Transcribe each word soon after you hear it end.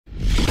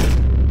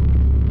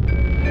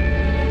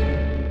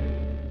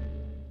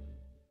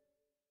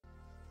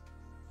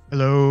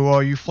Hello,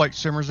 all you flight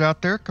simmers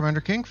out there. Commander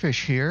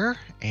Kingfish here,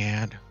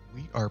 and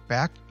we are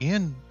back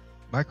in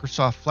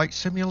Microsoft Flight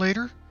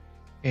Simulator,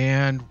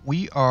 and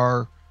we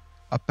are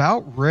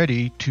about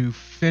ready to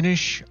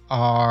finish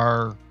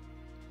our,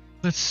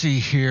 let's see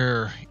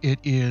here, it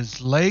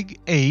is leg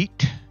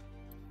 8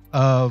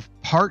 of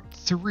part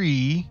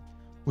 3,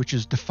 which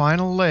is the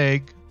final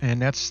leg,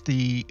 and that's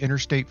the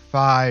Interstate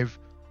 5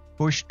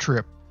 bush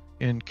trip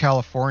in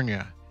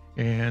California.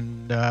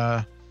 And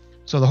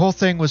so the whole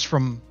thing was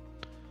from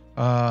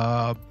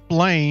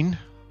Blaine,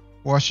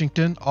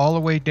 Washington, all the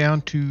way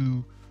down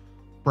to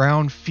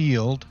Brown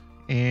Field,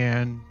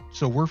 and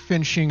so we're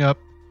finishing up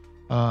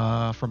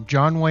from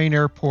John Wayne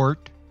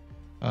Airport,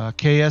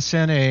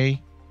 KSNA,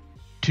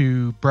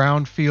 to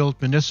Brown Field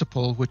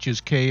Municipal, which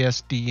is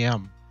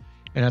KSDM,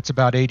 and that's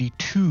about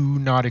 82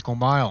 nautical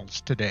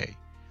miles today.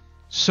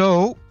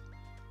 So,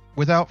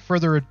 without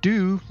further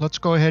ado, let's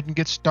go ahead and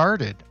get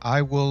started.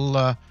 I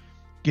will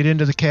get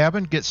into the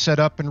cabin, get set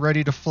up and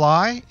ready to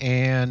fly,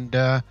 and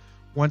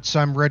once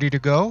I'm ready to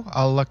go,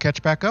 I'll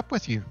catch back up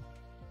with you.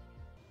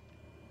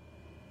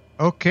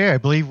 Okay, I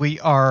believe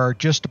we are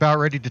just about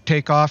ready to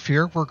take off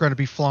here. We're going to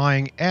be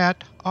flying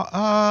at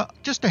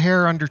just a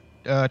hair under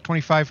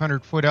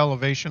 2,500 foot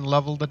elevation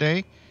level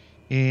today,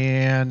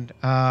 and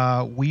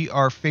we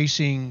are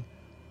facing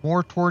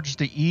more towards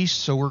the east,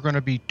 so we're going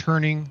to be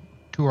turning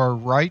to our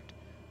right,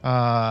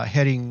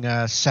 heading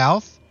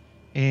south.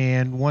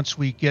 And once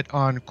we get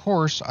on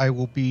course, I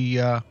will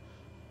be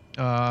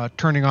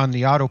turning on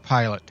the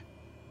autopilot.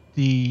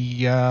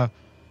 The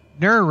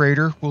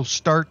narrator will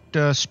start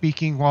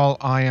speaking while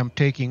I am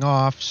taking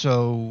off,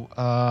 so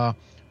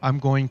I'm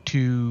going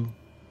to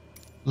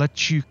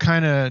let you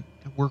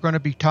we're going to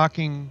be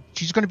talking,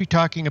 she's going to be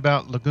talking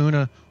about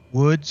Laguna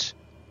Woods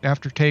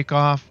after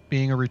takeoff,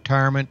 being a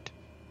retirement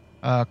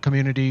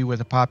community with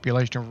a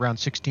population of around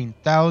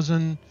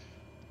 16,000.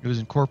 It was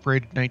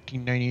incorporated in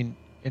 1990,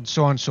 and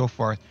so on and so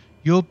forth.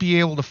 You'll be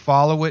able to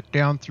follow it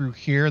down through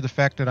here. The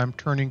fact that I'm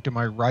turning to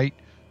my right,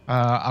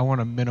 I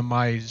want to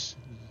minimize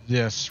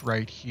this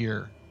right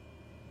here.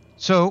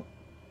 So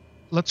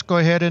let's go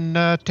ahead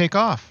and take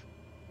off.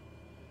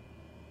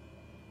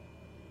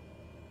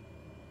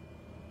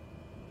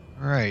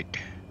 All right,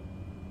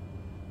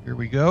 here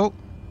we go.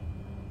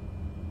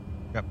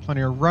 Got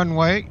plenty of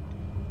runway.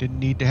 Didn't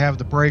need to have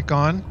the brake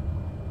on.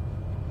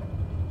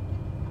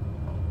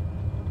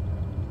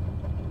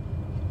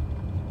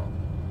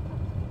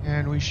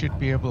 And we should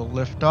be able to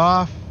lift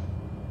off.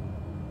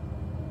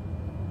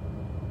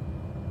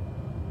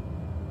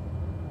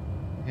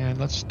 And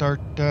let's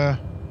start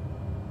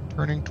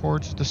turning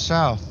towards the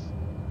south.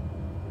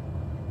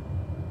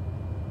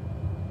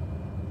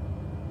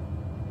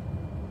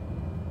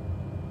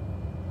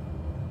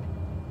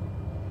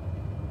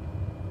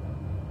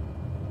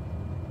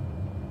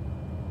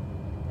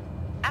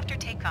 After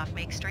takeoff,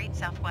 make straight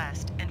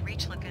southwest and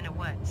reach Laguna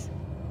Woods.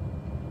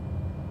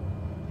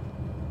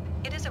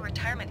 It is a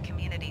retirement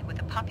community with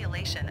a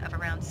population of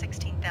around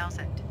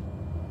 16,000.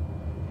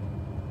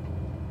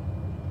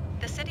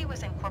 The city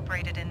was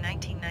incorporated in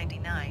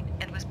 1999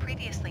 and was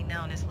previously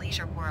known as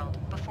Leisure World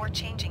before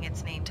changing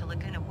its name to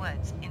Laguna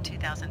Woods in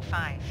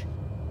 2005.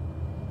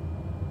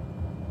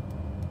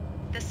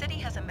 The city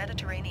has a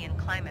Mediterranean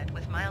climate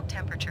with mild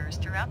temperatures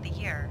throughout the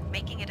year,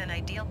 making it an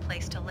ideal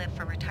place to live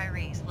for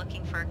retirees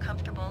looking for a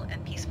comfortable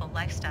and peaceful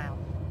lifestyle.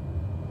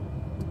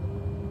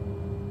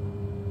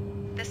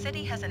 The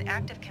city has an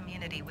active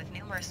community with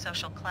numerous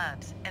social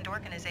clubs and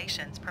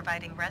organizations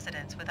providing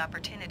residents with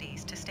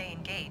opportunities to stay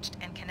engaged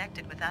and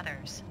connected with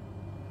others.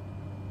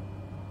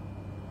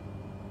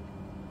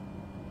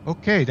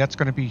 Okay, that's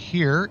going to be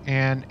here,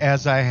 and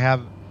as I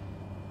have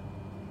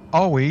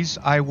always,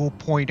 I will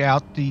point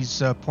out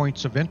these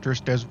points of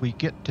interest as we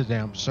get to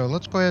them. So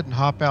let's go ahead and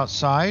hop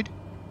outside.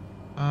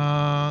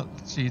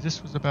 Let's see,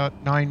 this was about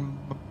 9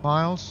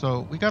 miles,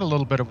 so we got a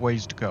little bit of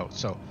ways to go.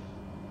 So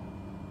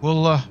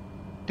we'll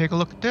take a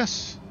look at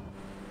this.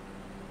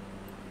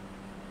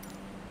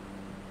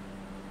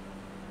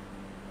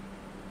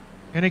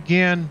 And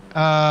again,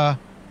 I'm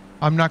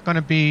not going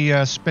to be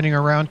spinning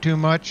around too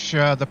much.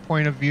 The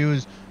point of view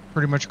is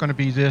pretty much going to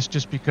be this,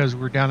 just because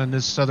we're down in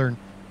this Southern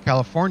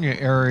California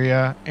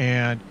area,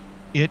 and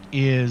it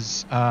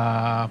is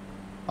a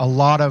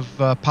lot of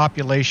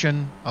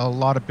population, a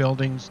lot of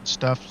buildings and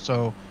stuff,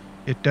 so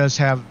it does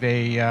have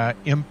a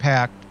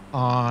impact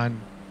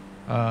on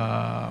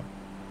a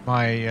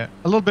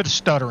little bit of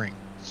stuttering,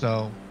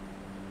 so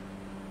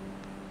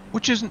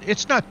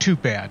it's not too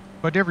bad,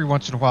 but every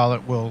once in a while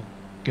it will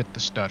get the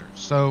stutter.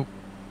 So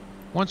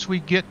once we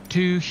get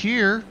to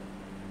here,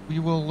 we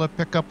will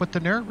pick up with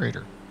the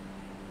narrator.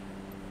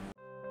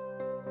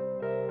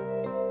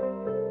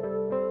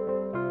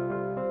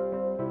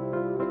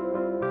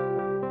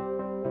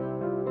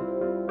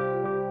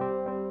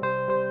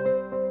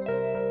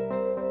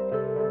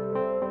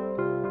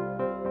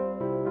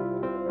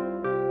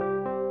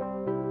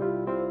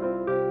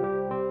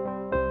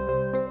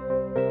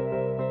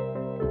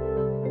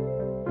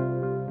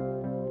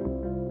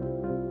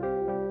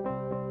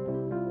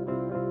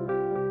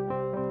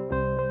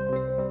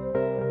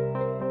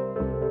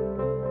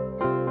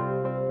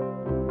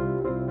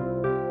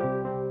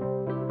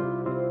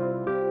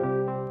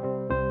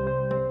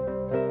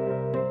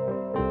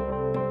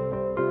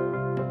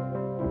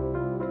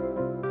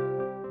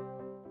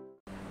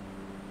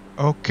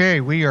 Okay,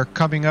 we are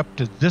coming up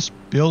to this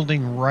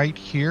building right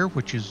here,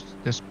 which is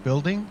this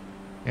building.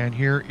 And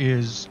here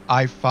is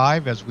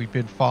I-5 as we've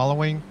been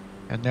following.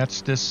 And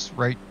that's this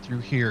right through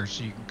here.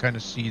 So you can kind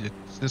of see that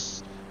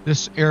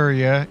this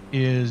area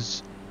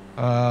is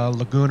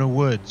Laguna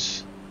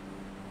Woods.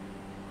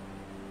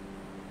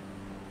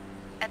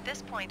 At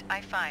this point,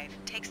 I-5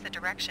 takes the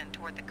direction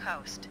toward the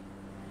coast.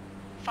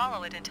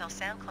 Follow it until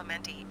San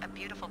Clemente, a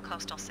beautiful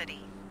coastal city.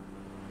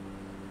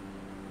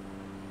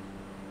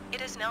 It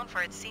is known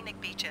for its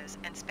scenic beaches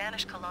and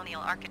Spanish colonial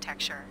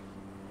architecture.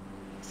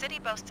 City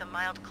boasts a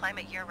mild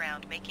climate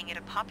year-round, making it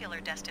a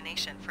popular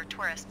destination for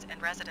tourists and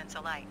residents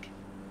alike.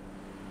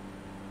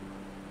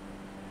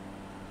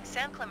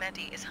 San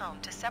Clemente is home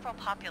to several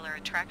popular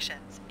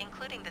attractions,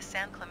 including the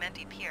San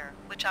Clemente Pier,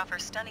 which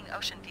offers stunning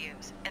ocean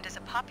views and is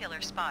a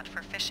popular spot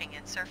for fishing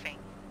and surfing.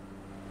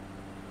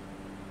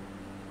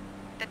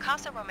 The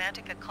Casa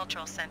Romantica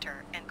Cultural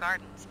Center and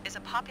Gardens is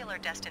a popular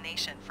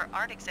destination for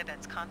art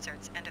exhibits,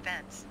 concerts, and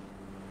events.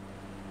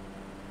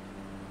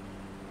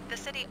 The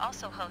city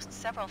also hosts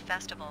several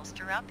festivals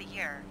throughout the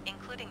year,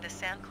 including the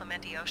San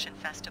Clemente Ocean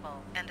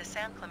Festival and the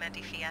San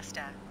Clemente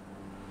Fiesta.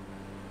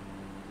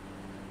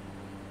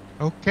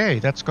 Okay,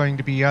 that's going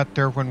to be out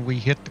there when we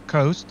hit the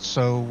coast,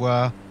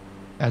 so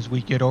as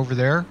we get over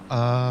there,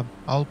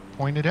 I'll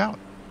point it out.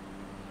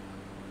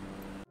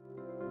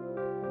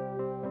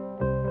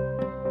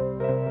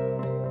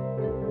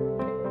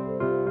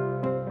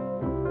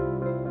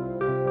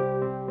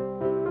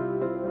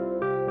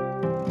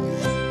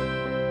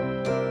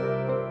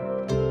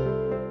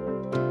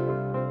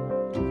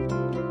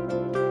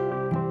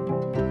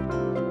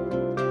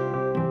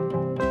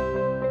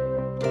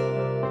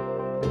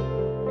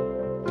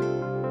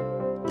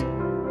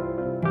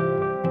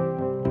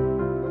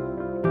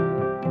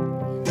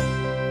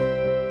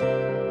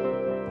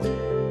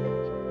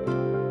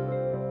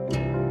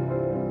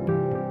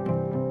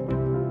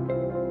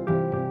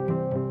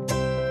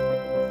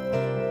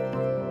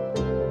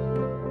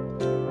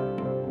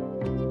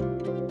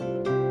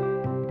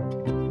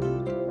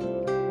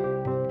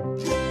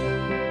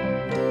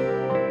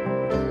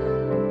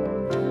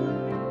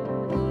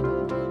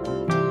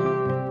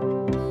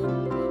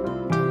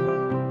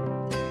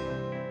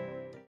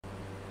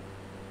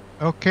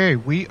 Okay,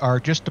 we are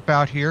just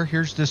about here.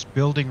 Here's this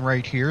building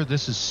right here.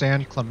 This is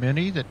San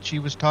Clemente that she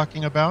was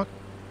talking about.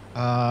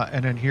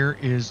 And then here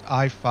is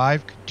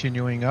I-5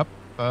 continuing up,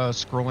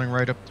 scrolling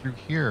right up through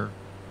here.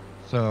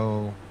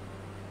 So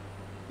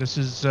this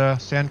is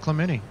San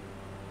Clemente.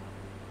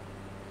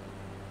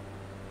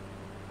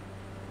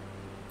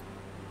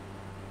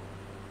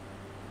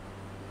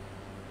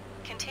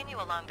 Continue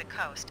along the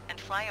coast and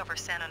fly over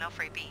San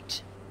Onofre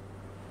Beach.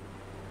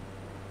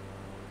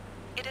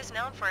 It is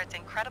known for its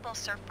incredible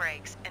surf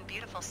breaks and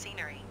beautiful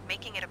scenery,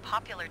 making it a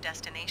popular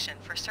destination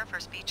for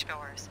surfers,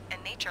 beachgoers,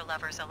 and nature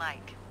lovers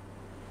alike.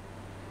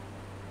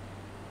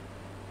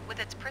 With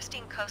its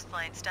pristine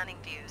coastline, stunning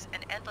views,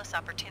 and endless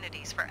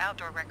opportunities for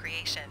outdoor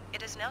recreation,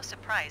 it is no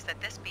surprise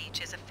that this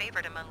beach is a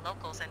favorite among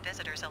locals and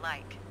visitors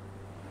alike.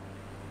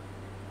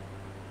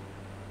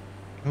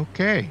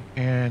 Okay,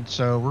 and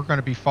so we're going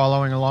to be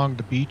following along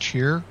the beach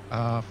here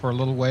for a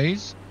little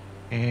ways.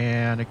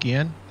 And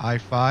again,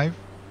 I-5.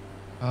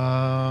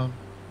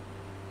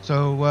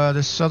 So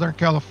this Southern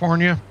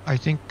California, I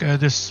think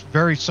this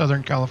very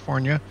Southern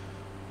California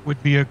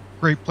would be a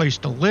great place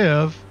to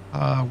live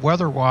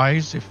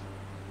weather-wise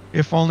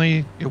if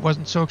only it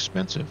wasn't so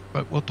expensive,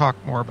 but we'll talk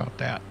more about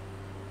that.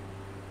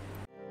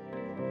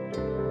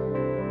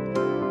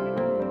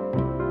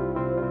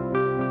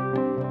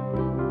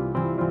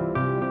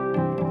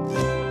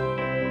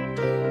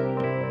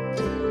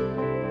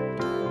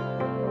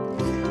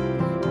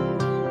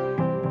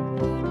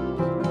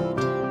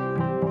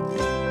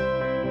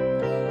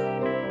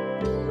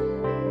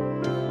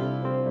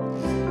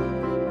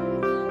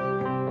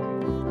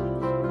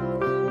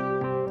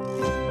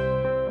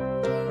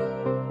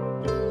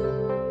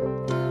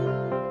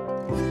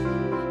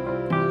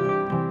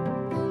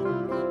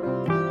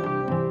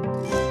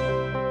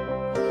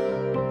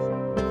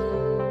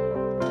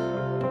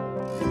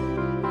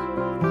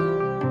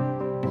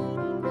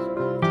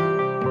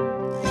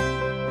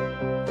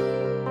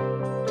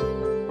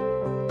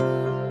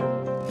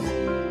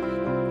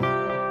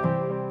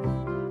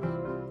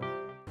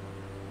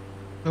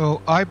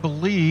 So I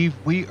believe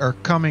we are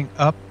coming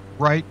up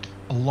right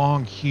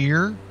along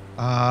here.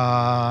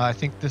 I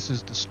think this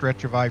is the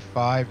stretch of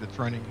I-5 that's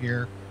running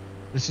here.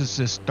 This is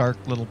this dark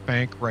little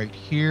bank right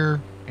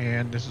here,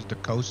 and this is the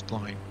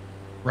coastline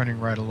running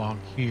right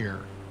along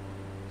here.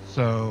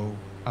 So,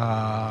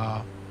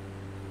 and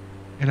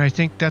I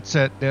think that's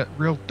that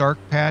real dark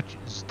patch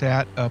is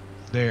that up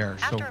there.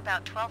 After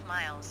about 12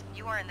 miles,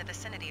 you are in the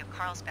vicinity of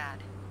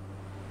Carlsbad.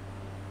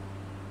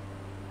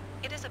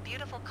 It is a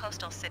beautiful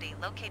coastal city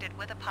located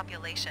with a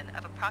population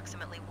of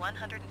approximately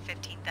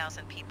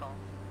 115,000 people.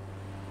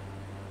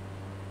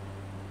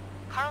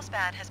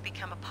 Carlsbad has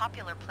become a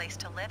popular place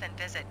to live and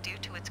visit due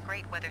to its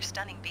great weather,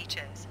 stunning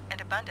beaches, and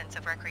abundance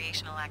of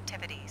recreational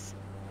activities.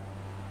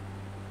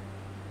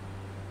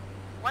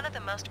 One of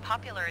the most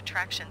popular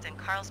attractions in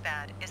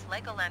Carlsbad is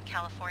Legoland,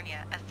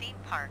 California, a theme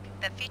park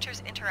that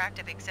features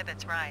interactive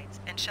exhibits, rides,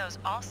 and shows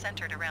all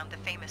centered around the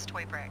famous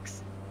toy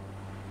bricks.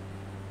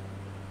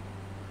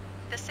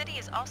 The city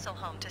is also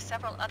home to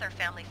several other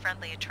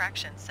family-friendly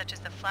attractions such as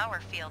the Flower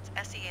Fields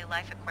SEA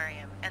Life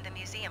Aquarium and the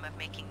Museum of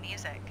Making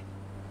Music.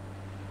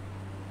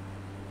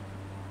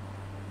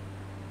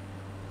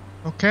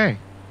 Okay,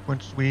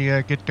 once we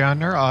get down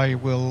there, I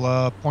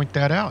will point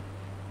that out.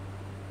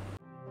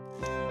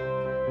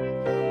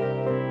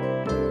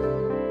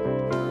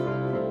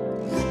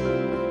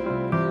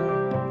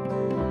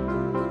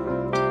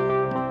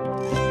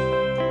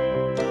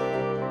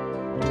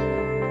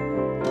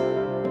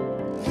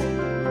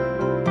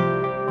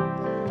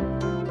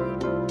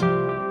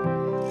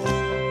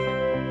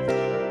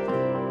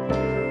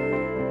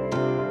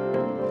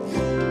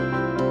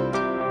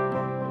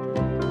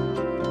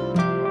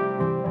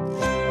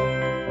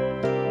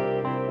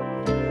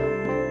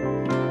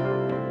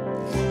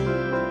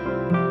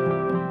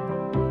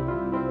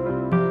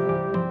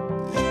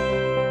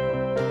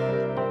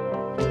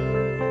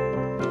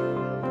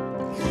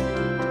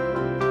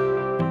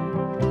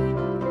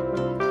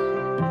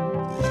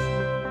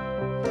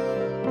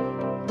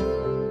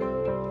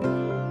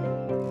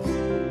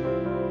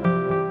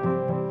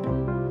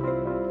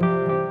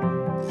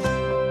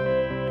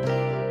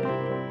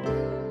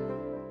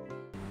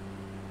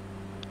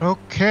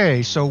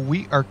 Okay, so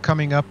we are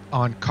coming up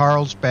on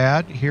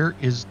Carlsbad. Here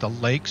is the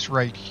lakes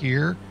right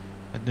here,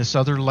 and this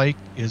other lake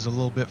is a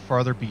little bit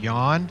farther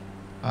beyond.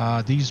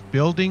 These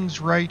buildings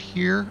right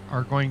here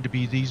are going to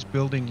be these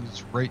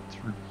buildings right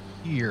through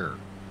here.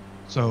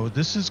 So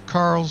this is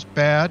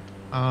Carlsbad.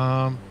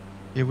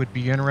 It would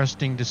be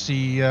interesting to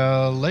see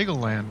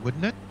Legoland,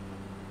 wouldn't it?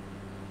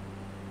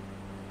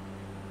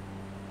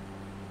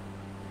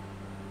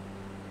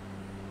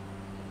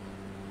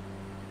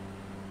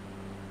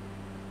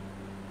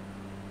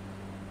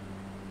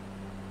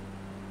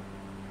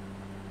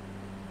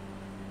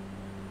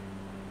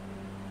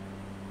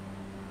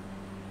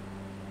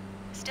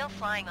 Still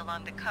flying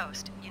along the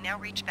coast, you now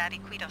reach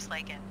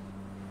Vatiquitos-Lagan.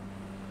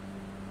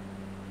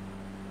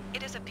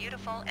 It is a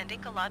beautiful and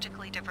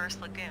ecologically diverse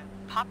lagoon,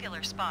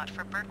 popular spot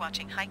for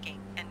birdwatching, hiking,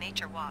 and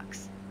nature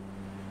walks.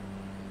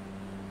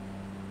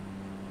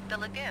 The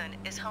lagoon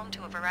is home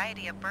to a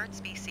variety of bird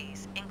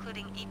species,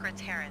 including egrets,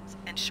 herons,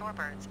 and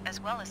shorebirds,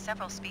 as well as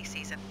several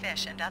species of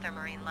fish and other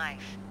marine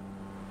life.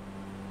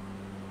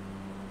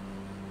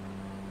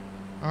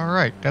 All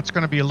right, that's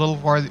going to be a little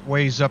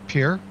ways up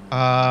here.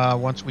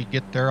 Once we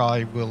get there,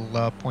 I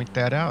will point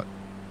that out.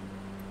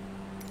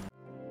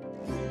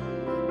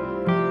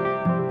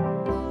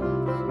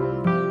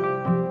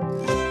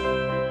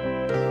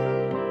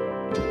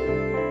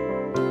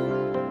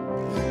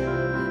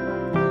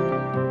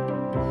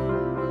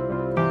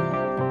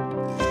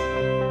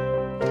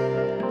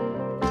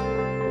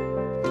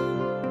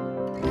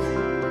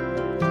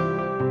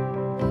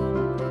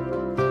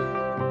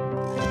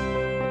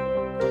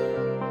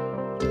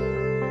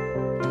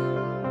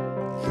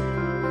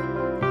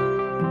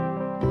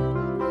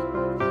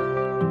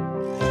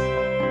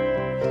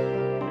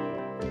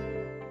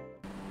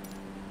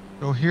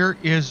 So here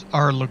is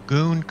our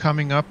lagoon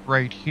coming up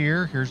right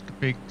here. Here's the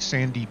big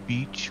sandy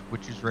beach,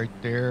 which is right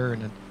there,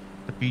 and then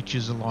the beach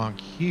is along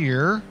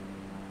here.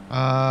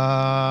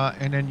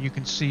 And then you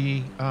can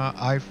see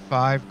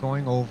I-5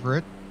 going over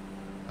it.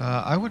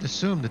 I would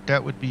assume that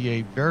that would be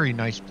a very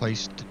nice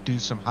place to do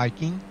some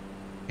hiking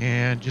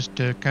and just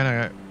to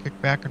kind of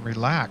kick back and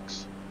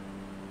relax.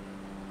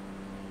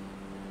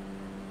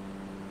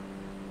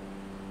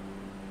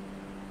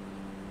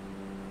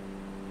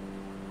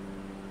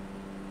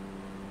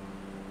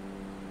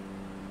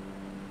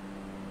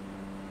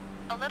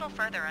 A little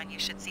further on you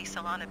should see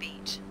Solana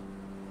Beach.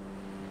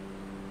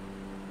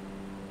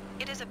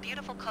 It is a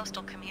beautiful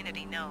coastal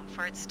community known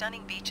for its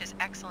stunning beaches,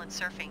 excellent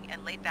surfing,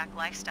 and laid-back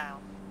lifestyle.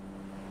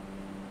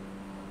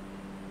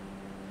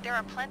 There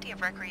are plenty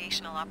of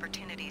recreational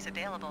opportunities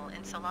available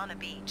in Solana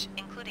Beach,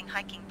 including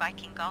hiking,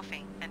 biking,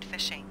 golfing, and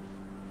fishing.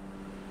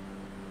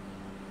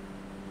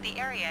 The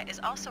area is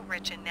also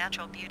rich in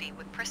natural beauty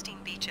with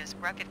pristine beaches,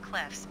 rugged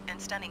cliffs, and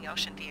stunning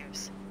ocean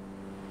views.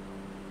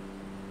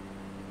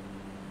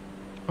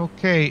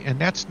 Okay, and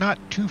that's not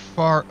too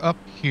far up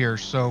here,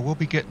 so we'll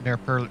be getting there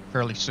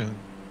fairly soon.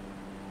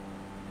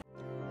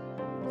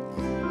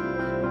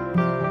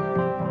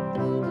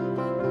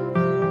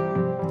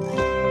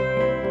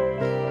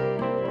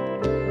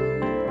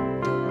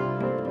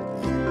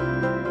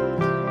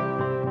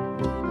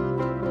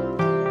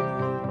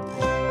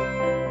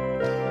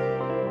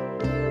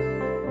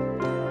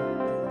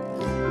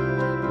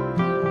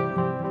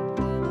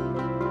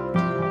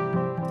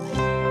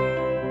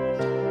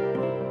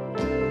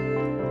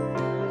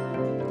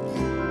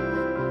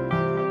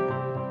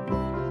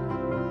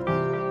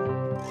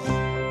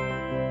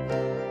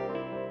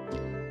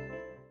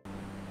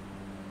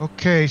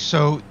 Okay,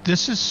 so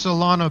this is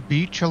Solana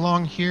Beach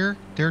along here.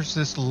 There's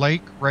this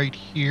lake right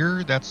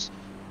here. That's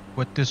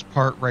what this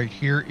part right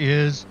here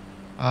is.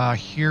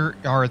 Here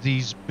are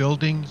these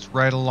buildings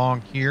right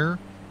along here.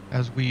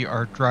 as we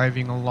are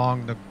driving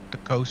along the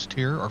coast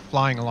here, or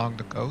flying along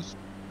the coast.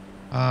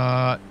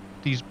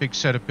 These big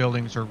set of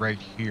buildings are right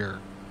here.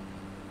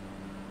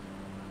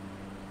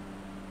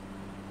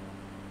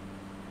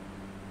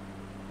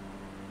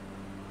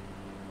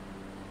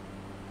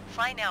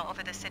 Fly now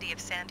over the city of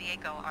San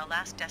Diego, our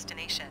last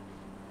destination.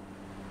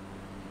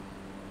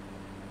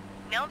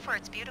 Known for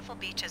its beautiful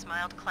beaches,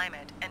 mild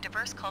climate, and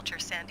diverse culture,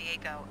 San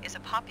Diego is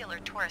a popular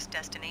tourist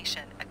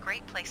destination, a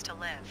great place to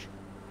live.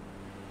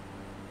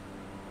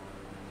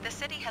 The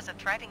city has a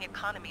thriving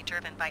economy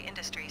driven by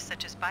industries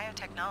such as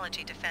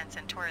biotechnology, defense,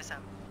 and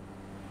tourism.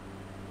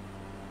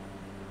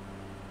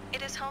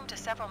 It is home to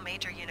several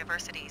major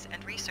universities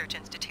and research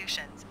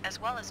institutions,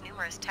 as well as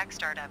numerous tech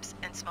startups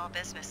and small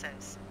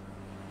businesses.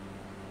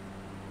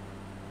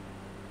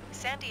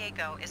 San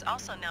Diego is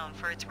also known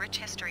for its rich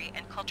history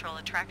and cultural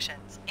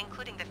attractions,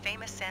 including the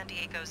famous San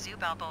Diego Zoo,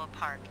 Balboa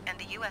Park, and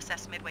the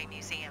USS Midway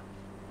Museum.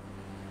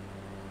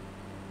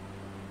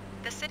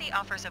 The city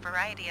offers a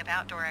variety of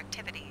outdoor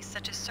activities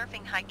such as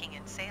surfing, hiking,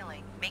 and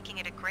sailing, making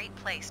it a great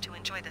place to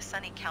enjoy the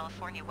sunny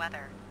California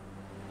weather.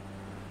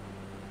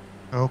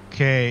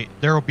 Okay,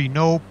 there will be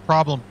no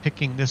problem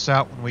picking this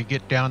out when we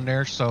get down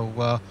there.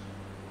 So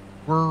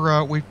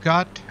we've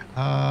got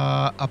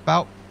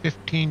about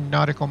 15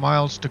 nautical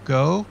miles to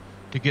go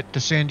to get to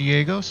San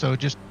Diego. So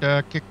just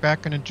kick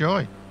back and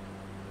enjoy.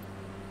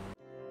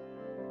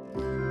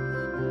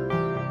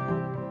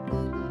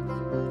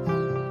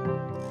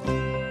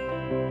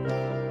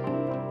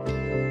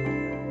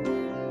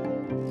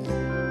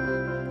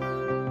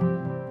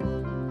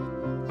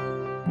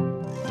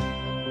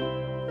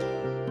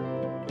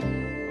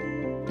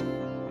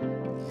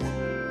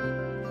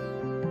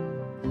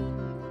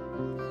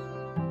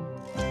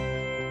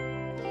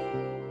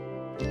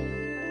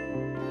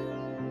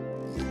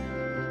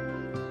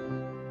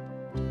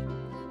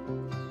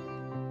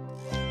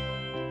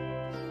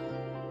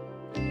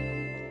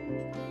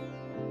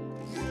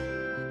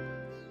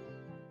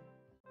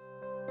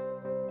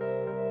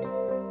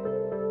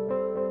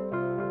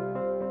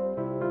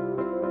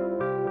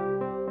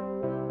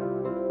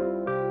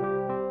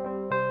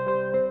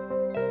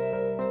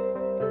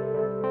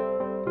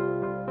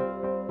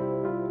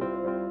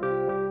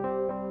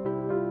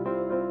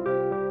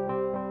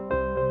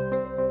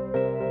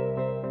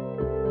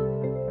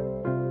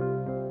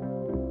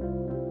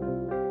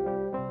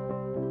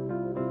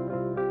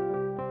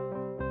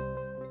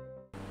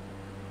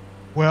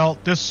 Well,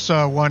 this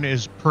one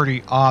is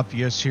pretty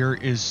obvious. Here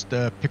is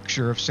the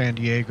picture of San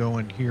Diego,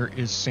 and here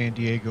is San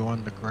Diego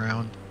on the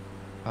ground.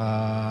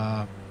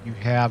 You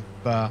have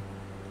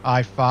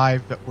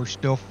I-5 that we're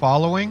still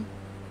following,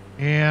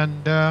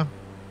 and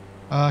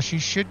she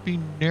should be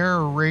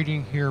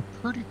narrating here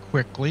pretty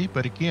quickly.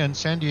 But again,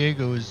 San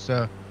Diego is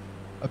a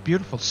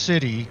beautiful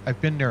city. I've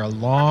been there a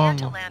long...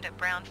 Prepare to land at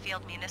Brown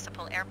Field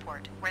Municipal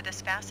Airport, where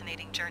this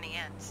fascinating journey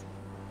ends.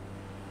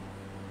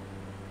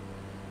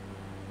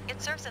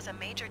 It serves as a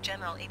major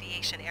general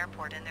aviation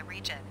airport in the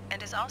region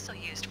and is also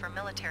used for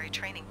military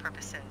training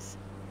purposes.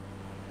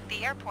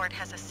 The airport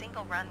has a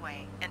single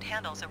runway and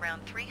handles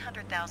around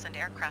 300,000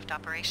 aircraft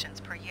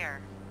operations per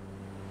year.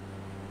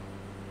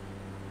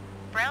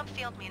 Brown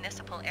Field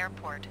Municipal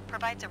Airport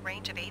provides a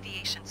range of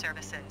aviation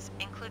services,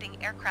 including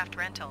aircraft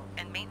rental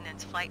and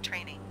maintenance, flight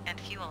training,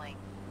 and fueling.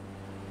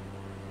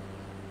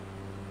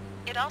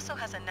 It also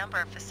has a number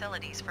of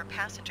facilities for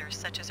passengers,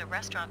 such as a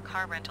restaurant,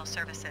 car rental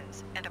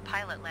services, and a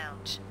pilot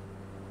lounge.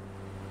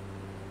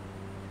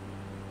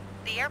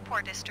 The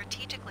airport is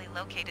strategically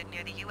located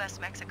near the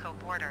U.S.-Mexico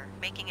border,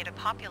 making it a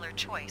popular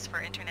choice for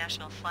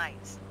international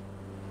flights.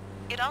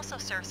 It also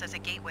serves as a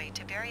gateway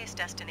to various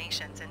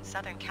destinations in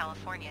Southern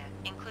California,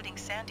 including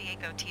San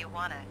Diego,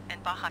 Tijuana,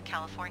 and Baja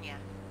California.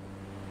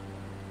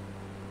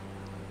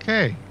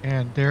 Okay,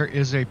 and there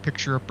is a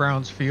picture of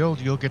Browns Field.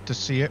 You'll get to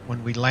see it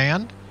when we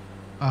land.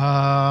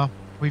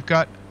 We've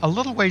got a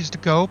little ways to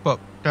go, but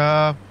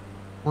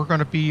we're going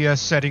to be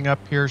setting up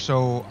here,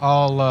 so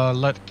I'll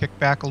let it kick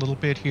back a little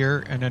bit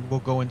here, and then we'll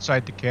go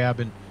inside the cab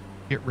and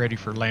get ready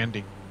for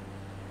landing.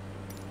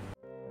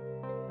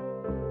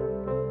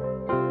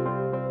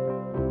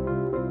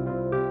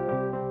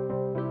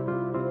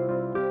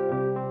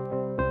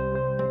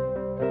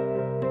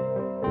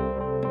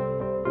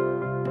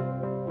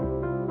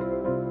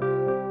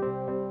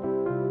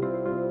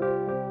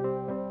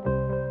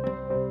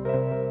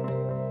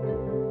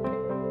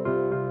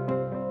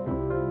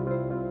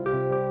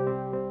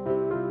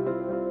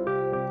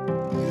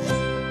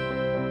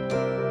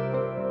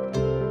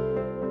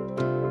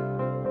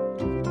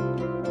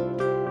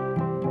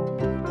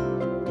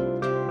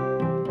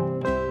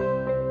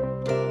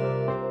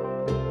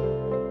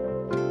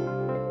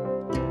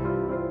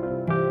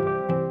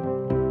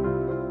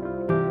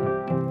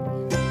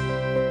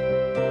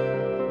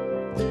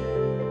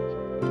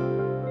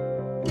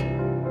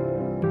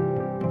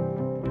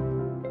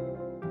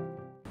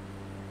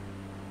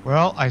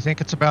 Well, I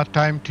think it's about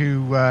time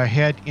to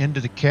head into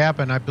the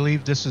cabin. I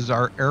believe this is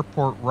our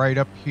airport right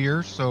up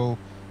here, so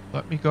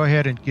let me go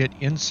ahead and get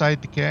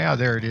inside the cab.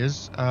 There it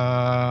is.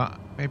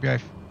 Maybe I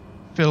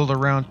fiddled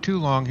around too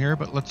long here,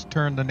 but let's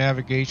turn the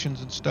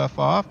navigations and stuff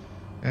off,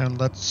 and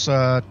let's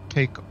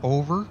take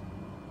over.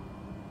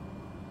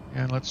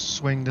 And let's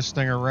swing this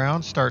thing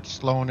around, start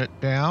slowing it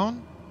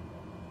down,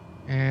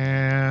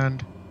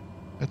 and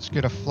let's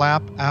get a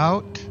flap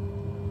out.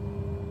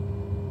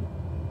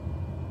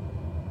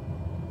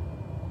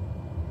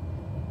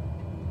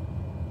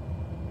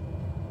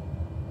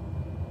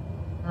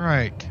 All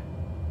right.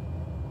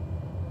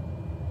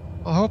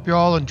 Well, I hope you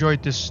all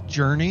enjoyed this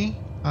journey.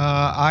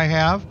 I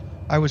have.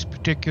 I was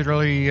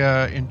particularly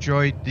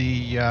enjoyed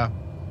the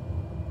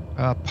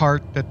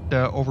part that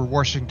over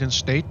Washington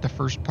State, the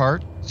first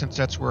part, since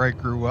that's where I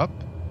grew up.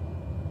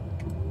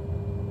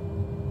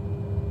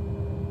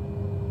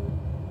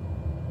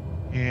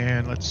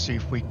 And let's see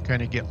if we can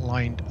kind of get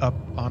lined up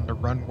on the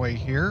runway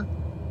here.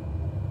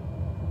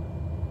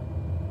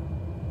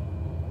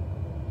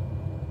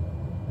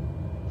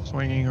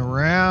 Swinging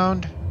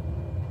around.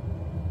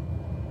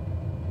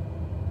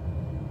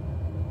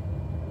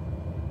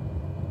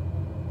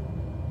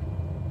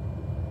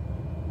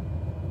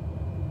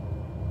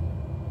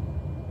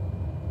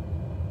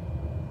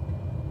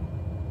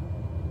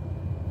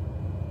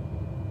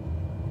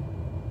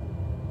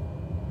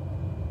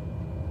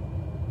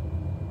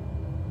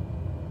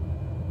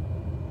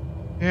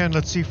 And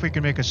let's see if we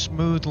can make a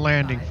smooth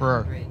landing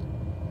for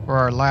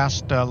our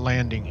last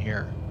landing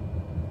here.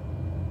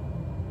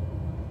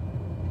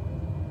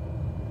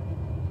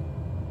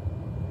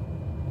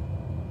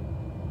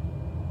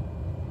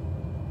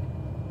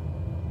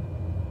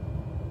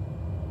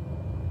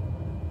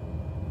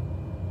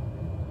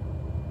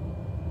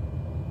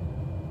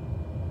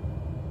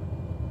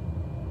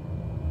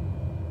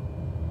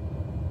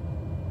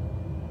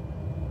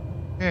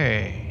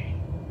 Okay.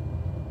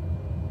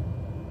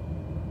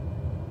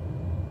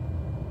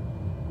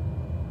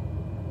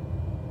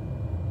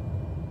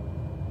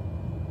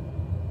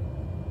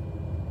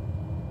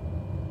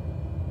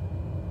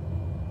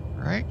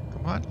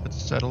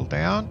 Let's settle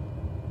down.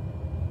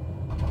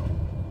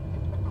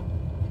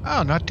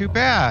 Oh, not too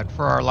bad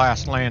for our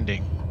last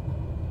landing.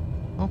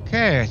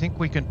 Okay, I think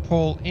we can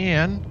pull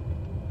in.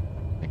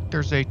 I think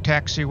there's a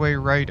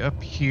taxiway right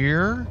up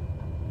here.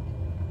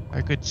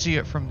 I could see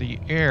it from the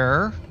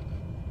air.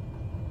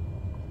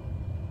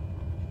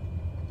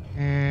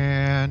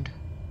 And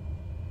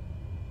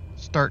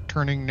start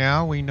turning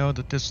now. We know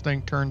that this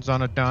thing turns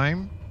on a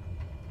dime.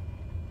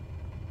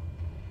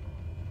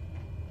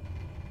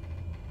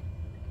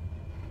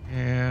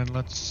 And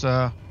let's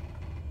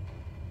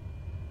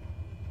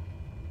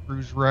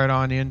cruise right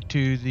on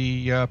into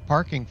the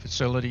parking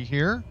facility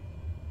here.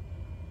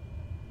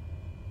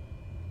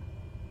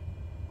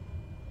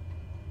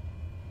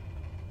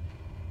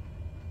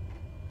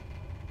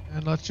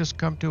 And let's just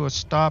come to a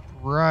stop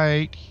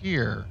right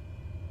here.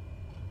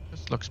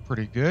 This looks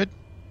pretty good.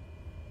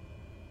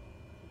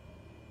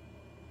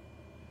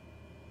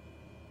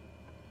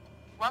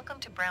 Welcome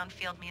to Brown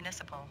Field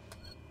Municipal.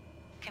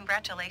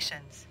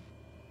 Congratulations.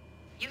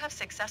 You have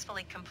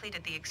successfully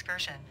completed the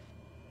excursion.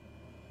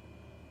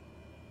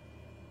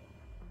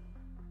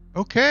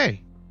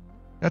 Okay,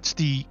 that's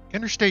the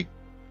Interstate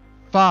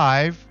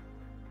 5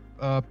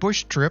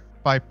 bush trip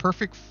by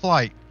Perfect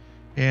Flight,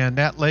 and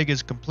that leg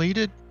is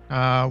completed.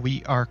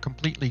 We are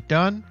completely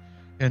done,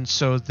 and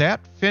so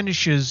that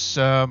finishes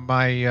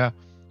my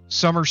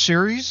summer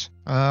series.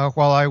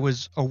 While I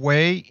was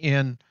away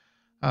in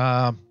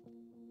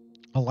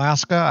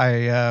Alaska,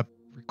 I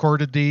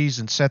recorded these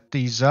and set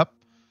these up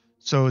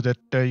so that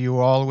you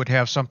all would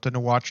have something to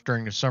watch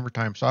during the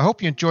summertime. So I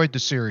hope you enjoyed the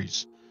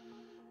series.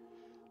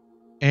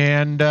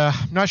 And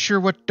I'm not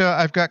sure what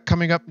I've got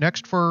coming up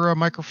next for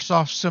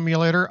Microsoft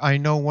Simulator. I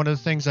know one of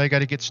the things I got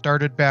to get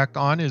started back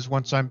on is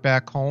once I'm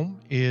back home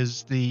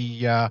is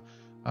the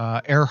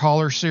Air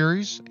Hauler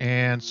series.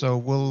 And so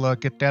we'll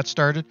get that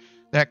started.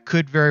 That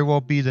could very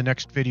well be the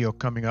next video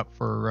coming up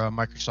for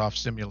Microsoft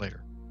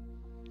Simulator.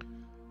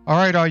 All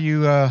right, all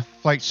you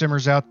flight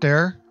simmers out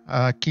there,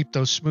 keep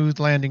those smooth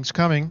landings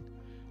coming.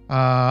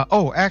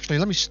 Oh, actually,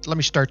 let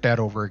me start that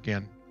over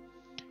again.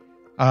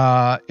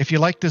 If you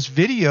like this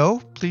video,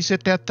 please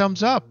hit that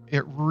thumbs up.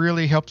 It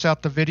really helps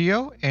out the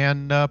video,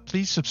 and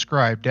please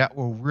subscribe. That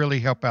will really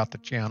help out the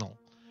channel.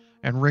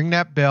 And ring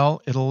that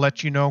bell. It'll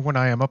let you know when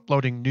I am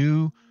uploading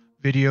new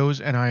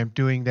videos, and I am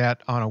doing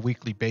that on a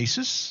weekly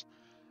basis.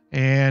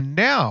 And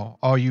now,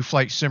 all you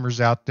flight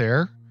simmers out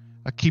there,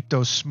 keep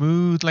those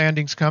smooth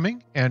landings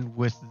coming. And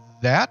with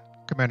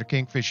that, Commander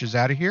Kingfish is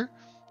out of here.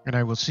 And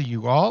I will see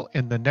you all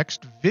in the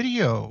next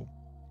video.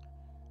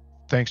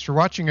 Thanks for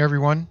watching,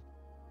 everyone.